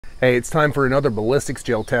Hey, it's time for another ballistics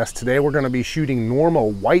gel test. Today we're going to be shooting Norma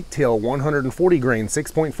Whitetail 140 grain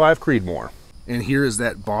 6.5 Creedmoor. And here is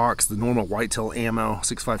that box, the Norma Whitetail ammo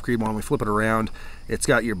 6.5 Creedmoor. When we flip it around, it's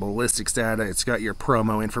got your ballistics data, it's got your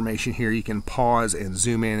promo information here. You can pause and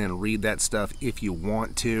zoom in and read that stuff if you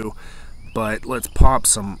want to. But let's pop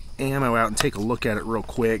some ammo out and take a look at it real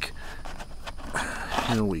quick.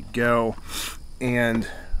 Here we go. And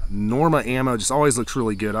Norma ammo just always looks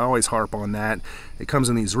really good. I always harp on that. It comes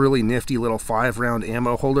in these really nifty little 5-round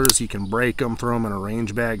ammo holders. You can break them, throw them in a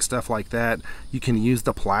range bag, stuff like that. You can use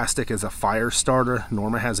the plastic as a fire starter.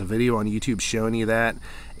 Norma has a video on YouTube showing you that.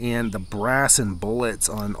 And the brass and bullets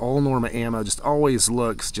on all Norma ammo just always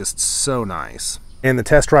looks just so nice. And the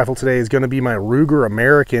test rifle today is going to be my Ruger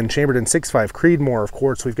American chambered in 6.5 Creedmoor. Of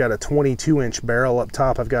course, we've got a 22-inch barrel up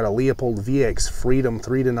top. I've got a Leupold VX Freedom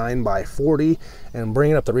 3-9x40. And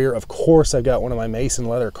bringing up the rear, of course, I've got one of my Mason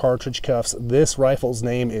leather cartridge cuffs. This rifle's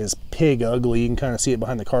name is Pig Ugly. You can kind of see it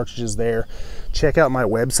behind the cartridges there. Check out my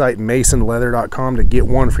website, masonleather.com, to get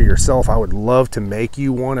one for yourself. I would love to make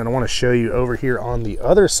you one, and I want to show you over here on the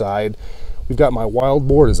other side, we've got my wild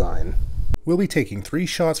boar design. We'll be taking 3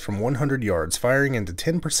 shots from 100 yards, firing into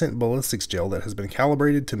 10% ballistics gel that has been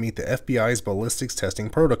calibrated to meet the FBI's ballistics testing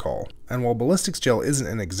protocol. And while ballistics gel isn't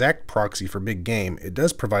an exact proxy for big game, it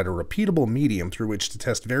does provide a repeatable medium through which to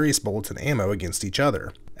test various bullets and ammo against each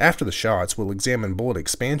other. After the shots, we'll examine bullet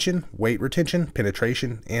expansion, weight retention,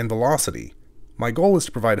 penetration, and velocity. My goal is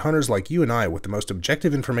to provide hunters like you and I with the most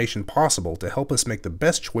objective information possible to help us make the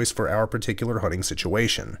best choice for our particular hunting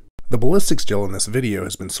situation. The ballistics gel in this video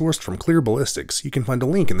has been sourced from Clear Ballistics. You can find a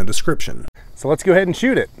link in the description. So let's go ahead and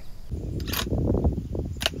shoot it.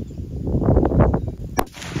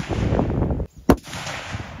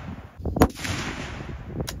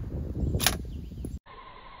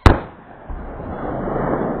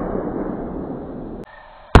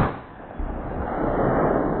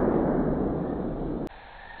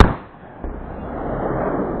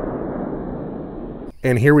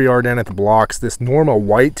 And here we are down at the blocks. This Norma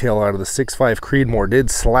Whitetail out of the 6.5 Creedmoor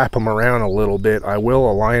did slap them around a little bit. I will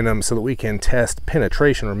align them so that we can test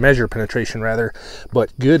penetration, or measure penetration rather.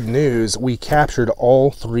 But good news, we captured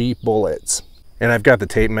all 3 bullets. And I've got the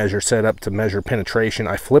tape measure set up to measure penetration.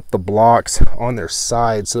 I flipped the blocks on their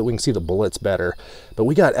sides so that we can see the bullets better. But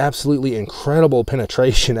we got absolutely incredible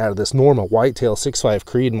penetration out of this Norma Whitetail 6.5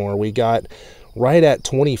 Creedmoor. We got right at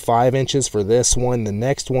 25 inches for this one. The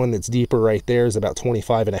next one that's deeper right there is about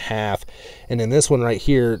 25.5, and then this one right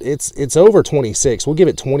here, it's over 26. We'll give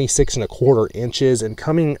it 26.25 inches. And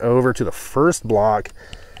coming over to the first block,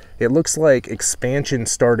 it looks like expansion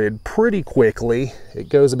started pretty quickly. It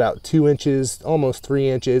goes about 2 inches, almost 3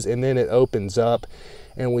 inches, and then it opens up,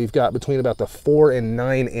 and we've got between about the 4 and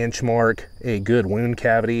 9 inch mark a good wound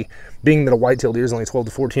cavity. Being that a whitetail deer is only 12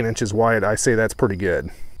 to 14 inches wide, I say that's pretty good.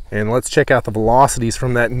 And let's check out the velocities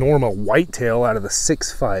from that Norma Whitetail out of the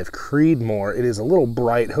 6.5 Creedmoor. It is a little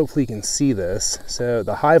bright. Hopefully you can see this. So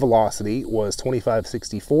the high velocity was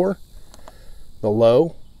 25.64. The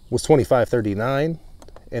low was 25.39.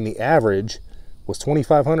 And the average was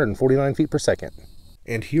 2,549 feet per second.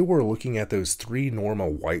 And here we're looking at those 3 Norma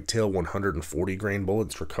Whitetail 140 grain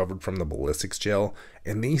bullets recovered from the ballistics gel,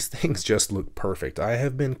 and these things just look perfect. I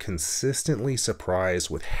have been consistently surprised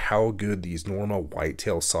with how good these Norma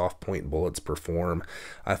Whitetail soft point bullets perform.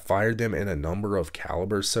 I've fired them in a number of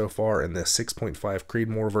calibers so far, and this 6.5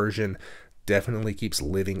 Creedmoor version definitely keeps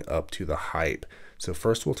living up to the hype. So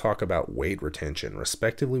first we'll talk about weight retention.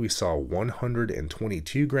 Respectively, we saw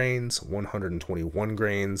 122 grains, 121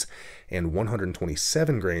 grains, and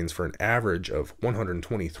 127 grains for an average of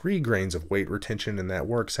 123 grains of weight retention, and that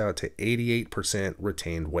works out to 88%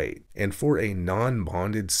 retained weight. And for a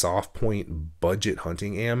non-bonded soft point budget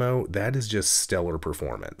hunting ammo, that is just stellar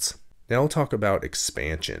performance. Now we'll talk about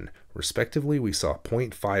expansion. Respectively, we saw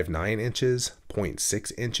 0.59 inches,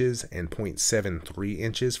 0.6 inches, and 0.73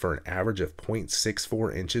 inches for an average of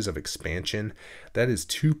 0.64 inches of expansion. That is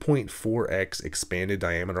 2.4x expanded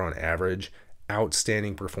diameter on average.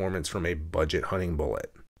 Outstanding performance from a budget hunting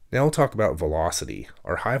bullet. Now we'll talk about velocity.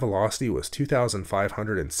 Our high velocity was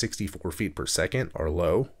 2,564 feet per second. Our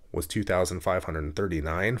low was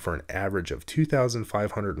 2,539 for an average of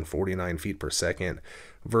 2,549 feet per second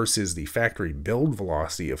versus the factory build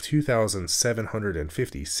velocity of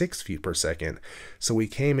 2,756 feet per second. So we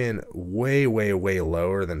came in way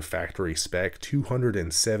lower than factory spec,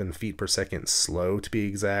 207 feet per second slow to be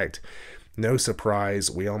exact. No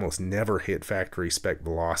surprise, we almost never hit factory spec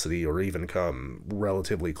velocity or even come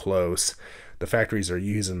relatively close. The factories are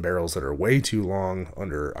using barrels that are way too long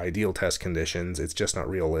under ideal test conditions. It's just not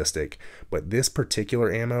realistic. But this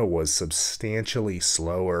particular ammo was substantially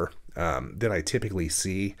slower than I typically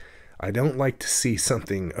see. I don't like to see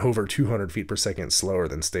something over 200 feet per second slower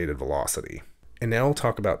than stated velocity. And now we'll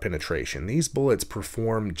talk about penetration. These bullets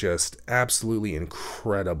perform just absolutely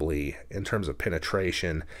incredibly in terms of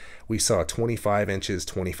penetration. We saw 25 inches,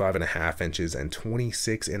 25.5 inches, and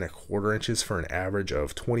 26.25 inches for an average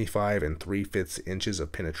of 25 3/5 inches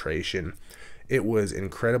of penetration. It was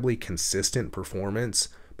incredibly consistent performance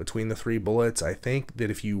between the three bullets. I think that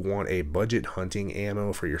if you want a budget hunting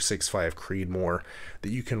ammo for your 6.5 Creedmoor that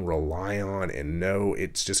you can rely on and know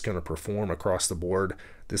it's just going to perform across the board,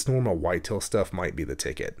 this Norma Whitetail stuff might be the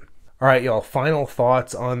ticket. All right, y'all, final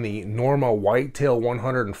thoughts on the Norma Whitetail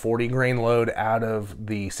 140 grain load out of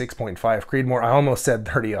the 6.5 Creedmoor. I almost said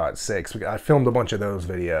 30-06. I filmed a bunch of those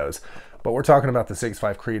videos, but we're talking about the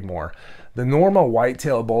 6.5 Creedmoor. The Norma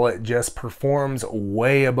Whitetail bullet just performs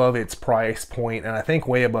way above its price point, and I think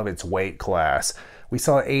way above its weight class. We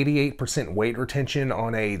saw 88% weight retention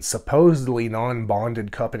on a supposedly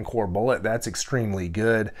non-bonded cup and core bullet. That's extremely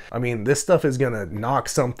good. I mean, this stuff is gonna knock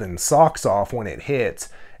something's socks off when it hits.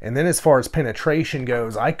 And then as far as penetration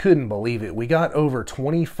goes, I couldn't believe it. We got over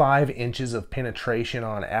 25 inches of penetration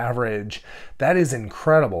on average. That is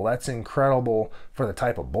incredible. That's incredible for the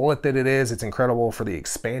type of bullet that it is. It's incredible for the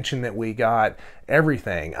expansion that we got,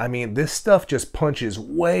 everything. I mean, this stuff just punches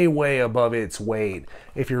way, way above its weight.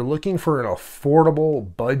 If you're looking for an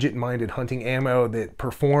affordable, budget-minded hunting ammo that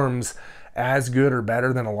performs as good or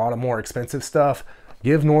better than a lot of more expensive stuff,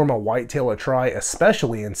 give Norma Whitetail a try,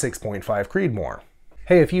 especially in 6.5 Creedmoor.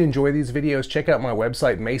 Hey, if you enjoy these videos, check out my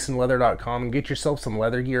website, masonleather.com, and get yourself some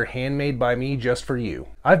leather gear handmade by me just for you.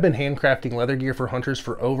 I've been handcrafting leather gear for hunters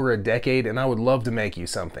for over a decade, and I would love to make you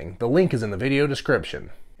something. The link is in the video description.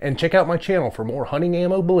 And check out my channel for more hunting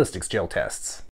ammo ballistics gel tests.